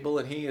coffee table,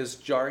 and He is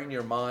jarring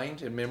your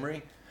mind and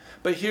memory.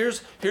 But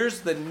here's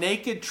the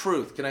naked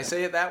truth. Can I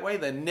say it that way?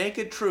 The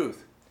naked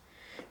truth.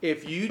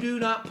 If you do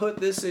not put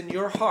this in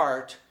your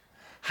heart,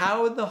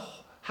 how is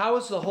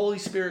the Holy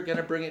Spirit going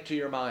to bring it to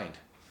your mind?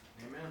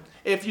 Amen.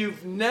 If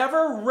you've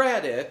never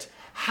read it,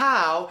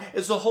 how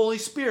is the Holy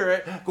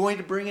Spirit going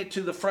to bring it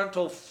to the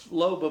frontal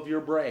lobe of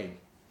your brain,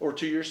 or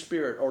to your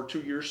spirit, or to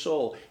your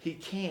soul? He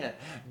can't.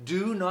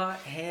 Do not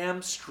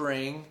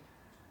hamstring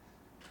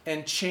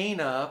and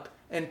chain up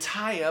and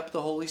tie up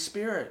the Holy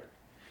Spirit.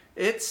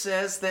 It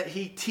says that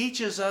He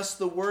teaches us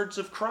the words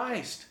of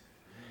Christ.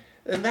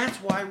 And that's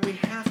why we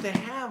have to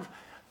have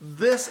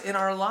this in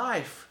our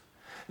life.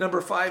 Number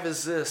 5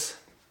 is this,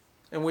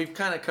 and we've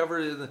kind of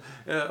covered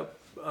it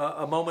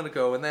a moment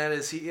ago, and that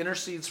is He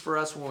intercedes for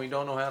us when we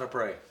don't know how to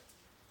pray.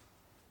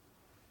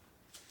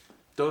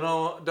 Don't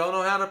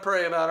know how to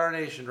pray about our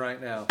nation right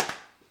now.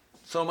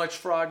 So much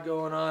fraud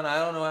going on. I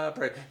don't know how to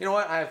pray. You know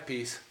what? I have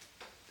peace.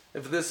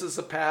 If this is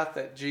the path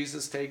that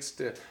Jesus takes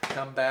to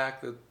come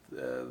back, that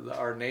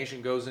our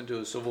nation goes into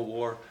a civil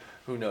war,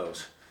 who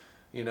knows?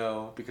 You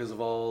know, because of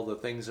all the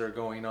things that are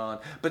going on.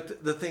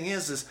 But the thing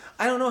is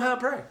I don't know how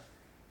to pray.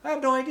 I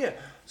have no idea.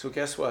 So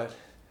guess what?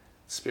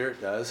 The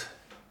Spirit does.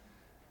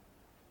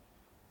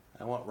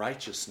 I want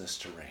righteousness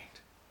to reign.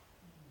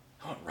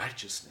 I want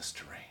righteousness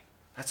to reign.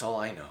 That's all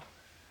I know.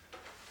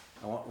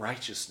 I want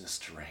righteousness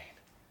to reign.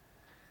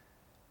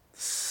 The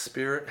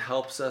Spirit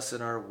helps us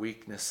in our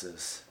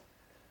weaknesses.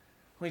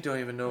 We don't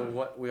even know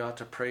what we ought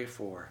to pray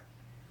for.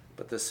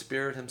 But the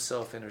Spirit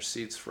Himself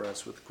intercedes for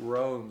us with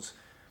groans,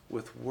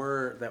 with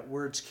that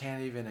words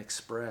can't even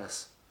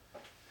express.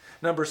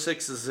 Number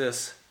 6 is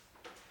this.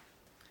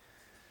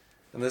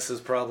 And this is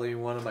probably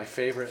one of my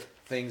favorite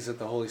things that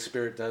the Holy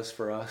Spirit does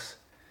for us.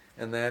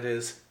 And that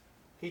is,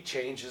 He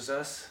changes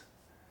us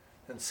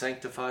and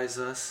sanctifies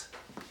us.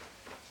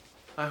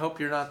 I hope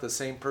you're not the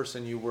same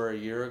person you were a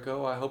year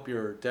ago. I hope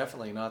you're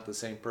definitely not the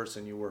same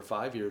person you were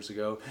 5 years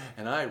ago.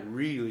 And I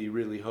really,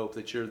 really hope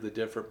that you're the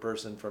different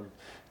person from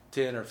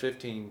 10 or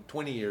 15,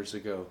 20 years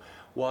ago.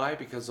 Why?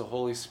 Because the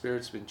Holy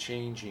Spirit's been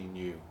changing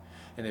you.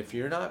 And if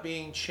you're not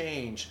being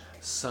changed,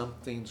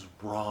 something's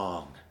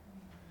wrong.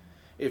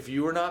 If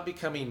you are not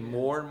becoming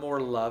more and more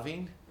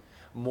loving,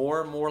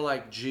 more and more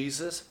like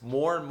Jesus,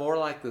 more and more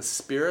like the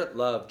Spirit,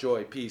 love,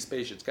 joy, peace,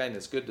 patience,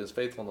 kindness, goodness,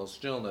 faithfulness,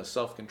 gentleness,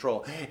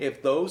 self-control.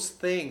 If those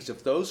things,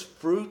 if those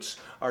fruits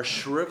are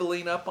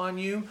shriveling up on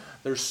you,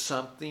 there's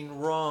something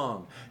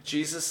wrong.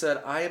 Jesus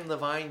said, I am the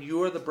vine,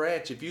 you are the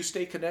branch. If you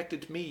stay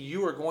connected to me,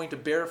 you are going to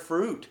bear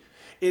fruit.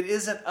 It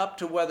isn't up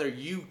to whether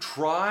you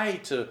try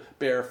to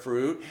bear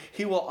fruit.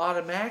 He will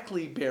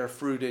automatically bear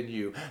fruit in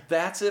you.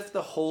 That's if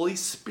the Holy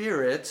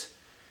Spirit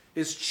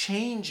is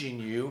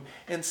changing you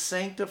and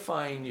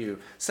sanctifying you.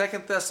 2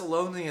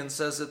 Thessalonians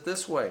says it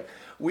this way.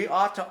 We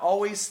ought to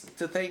always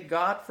to thank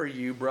God for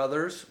you,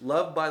 brothers,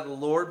 loved by the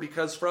Lord,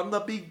 because from the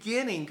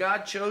beginning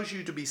God chose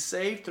you to be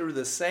saved through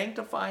the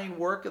sanctifying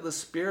work of the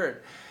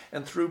Spirit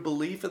and through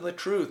belief in the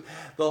truth.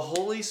 The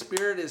Holy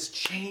Spirit is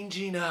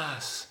changing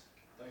us.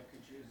 Thank you,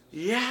 Jesus.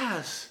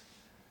 Yes.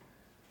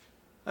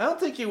 I don't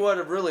think you would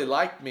have really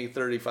liked me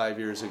 35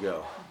 years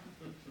ago.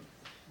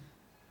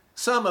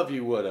 Some of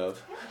you would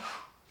have.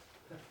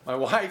 My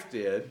wife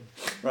did,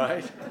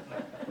 right?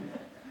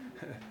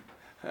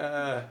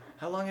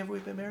 How long have we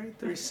been married?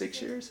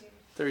 36 years?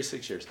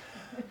 36 years.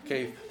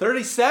 Okay,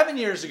 37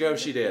 years ago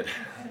she did.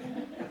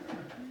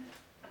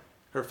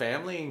 Her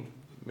family,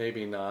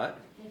 maybe not.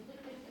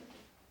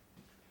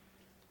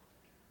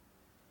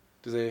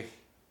 Do they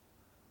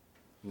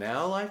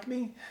now like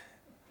me?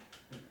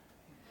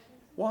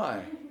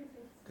 Why?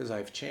 Because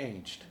I've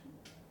changed.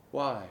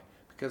 Why?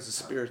 Because the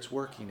Spirit's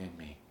working in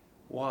me.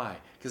 Why?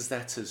 Because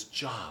that's His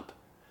job.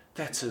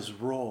 That's His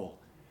role.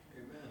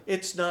 Amen.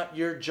 It's not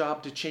your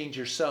job to change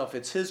yourself.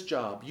 It's His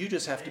job. You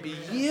just have to be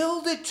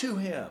yielded to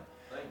Him.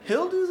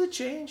 He'll do the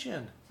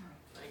changing.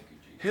 Thank you,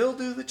 Jesus. He'll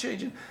do the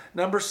changing.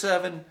 Number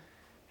 7,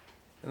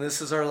 and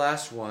this is our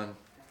last one.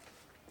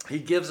 He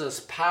gives us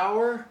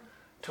power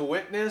to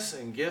witness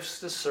and gifts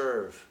to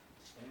serve.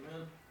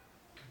 Amen.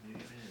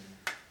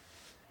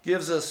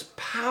 gives us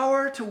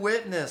power to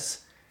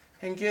witness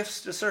and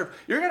gifts to serve.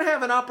 You're going to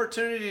have an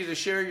opportunity to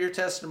share your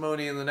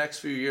testimony in the next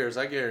few years.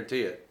 I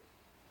guarantee it.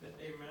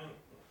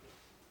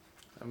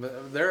 Amen.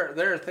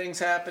 There are things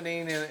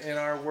happening in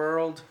our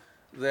world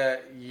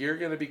that you're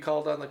going to be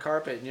called on the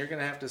carpet and you're going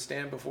to have to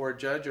stand before a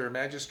judge or a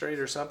magistrate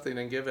or something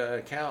and give an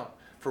account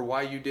for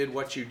why you did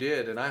what you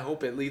did. And I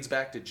hope it leads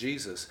back to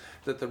Jesus,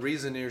 that the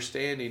reason you're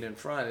standing in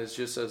front is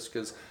just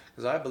because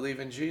I believe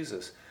in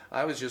Jesus.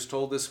 I was just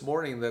told this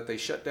morning that they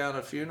shut down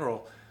a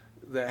funeral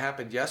that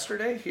happened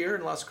yesterday here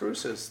in Las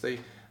Cruces.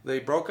 They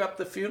broke up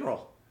the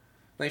funeral.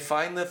 They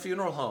fined the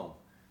funeral home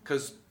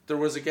because there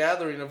was a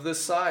gathering of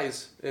this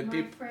size. And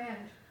My friend.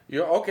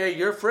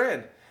 Your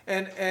friend.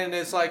 And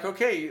it's like,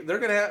 okay,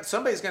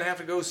 somebody's gonna have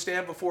to go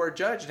stand before a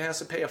judge and has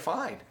to pay a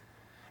fine.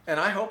 And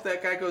I hope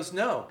that guy goes,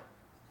 no,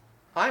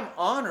 I'm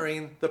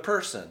honoring the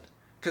person,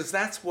 because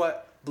that's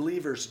what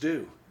believers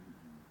do.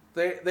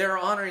 They're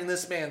honoring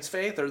this man's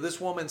faith or this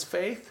woman's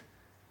faith.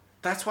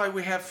 That's why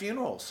we have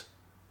funerals.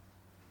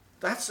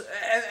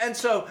 And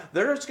so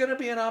there's going to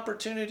be an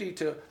opportunity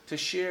to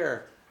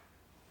share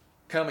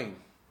coming.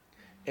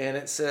 And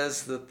it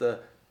says that the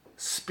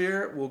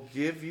Spirit will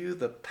give you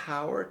the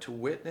power to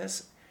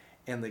witness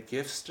and the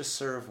gifts to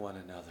serve one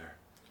another.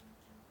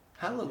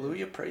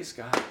 Hallelujah. Praise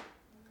God.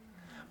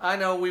 I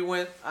know we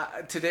went,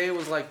 today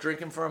was like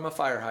drinking from a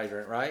fire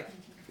hydrant, right?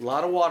 A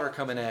lot of water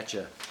coming at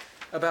you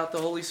about the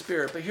Holy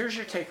Spirit. But here's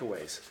your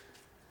takeaways.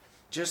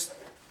 Just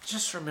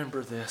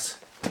remember this.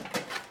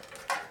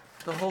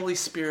 The Holy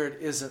Spirit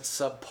isn't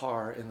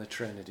subpar in the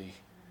Trinity.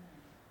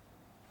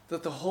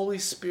 That the Holy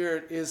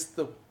Spirit is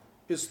the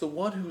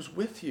one who's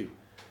with you.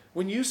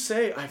 When you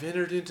say, I've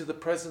entered into the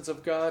presence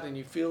of God, and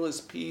you feel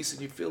His peace,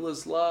 and you feel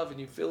His love, and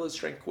you feel His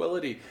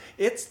tranquility,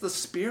 it's the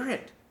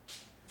Spirit.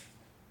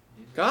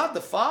 God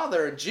the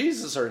Father and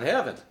Jesus are in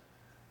heaven,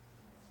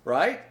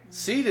 right?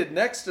 Seated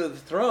next to the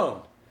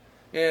throne,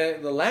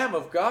 and the Lamb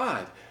of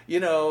God,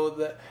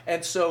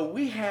 and so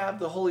we have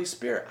the Holy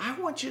Spirit. I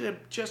want you to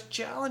just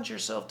challenge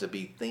yourself to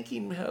be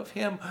thinking of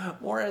Him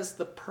more as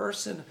the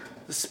person,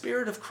 the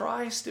Spirit of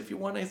Christ, if you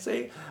want to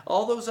say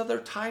all those other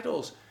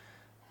titles.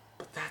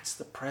 But that's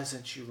the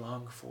presence you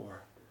long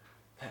for.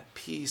 That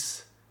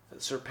peace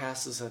that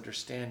surpasses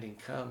understanding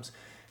comes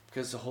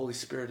because the Holy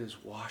Spirit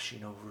is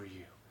washing over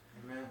you.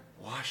 Amen.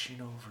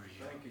 Washing over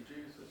you. Thank you,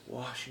 Jesus.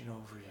 Washing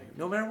over you.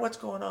 No matter what's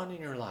going on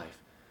in your life.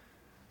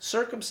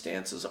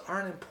 Circumstances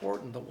aren't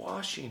important. The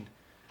washing.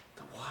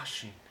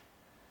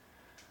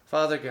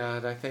 Father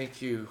God, I thank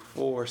you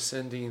for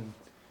sending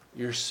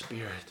your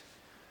Spirit.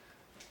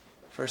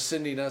 For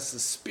sending us the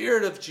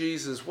Spirit of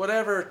Jesus.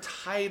 Whatever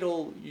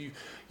title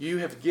you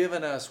have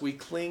given us, we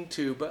cling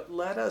to. But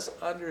let us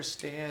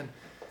understand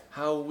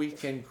how we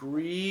can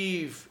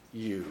grieve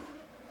you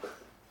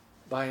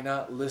by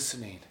not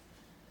listening.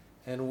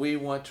 And we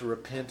want to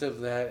repent of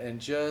that and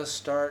just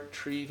start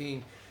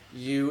treating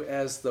you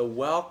as the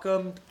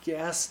welcomed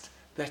guest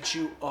that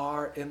you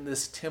are in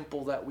this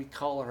temple that we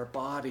call our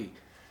body.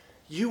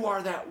 You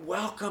are that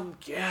welcome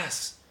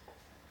guest.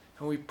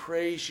 And we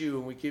praise you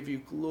and we give you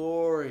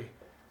glory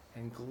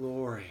and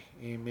glory.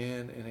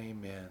 Amen and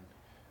amen.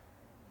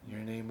 In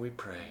your name we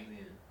pray.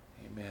 Amen.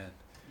 Amen.